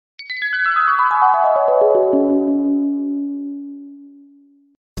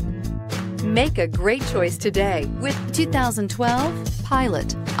Make a great choice today with 2012 Pilot.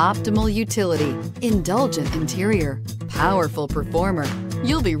 Optimal utility, indulgent interior, powerful performer.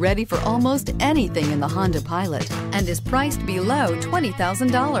 You'll be ready for almost anything in the Honda Pilot and is priced below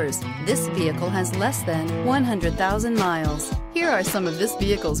 $20,000. This vehicle has less than 100,000 miles. Here are some of this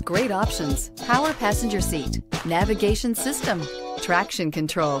vehicle's great options: power passenger seat, navigation system, traction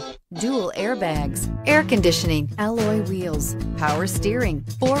control, dual airbags, air conditioning, alloy wheels, power steering,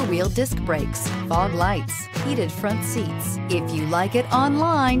 four-wheel disc brakes, fog lights, heated front seats. If you like it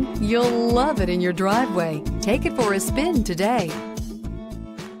online, you'll love it in your driveway. Take it for a spin today.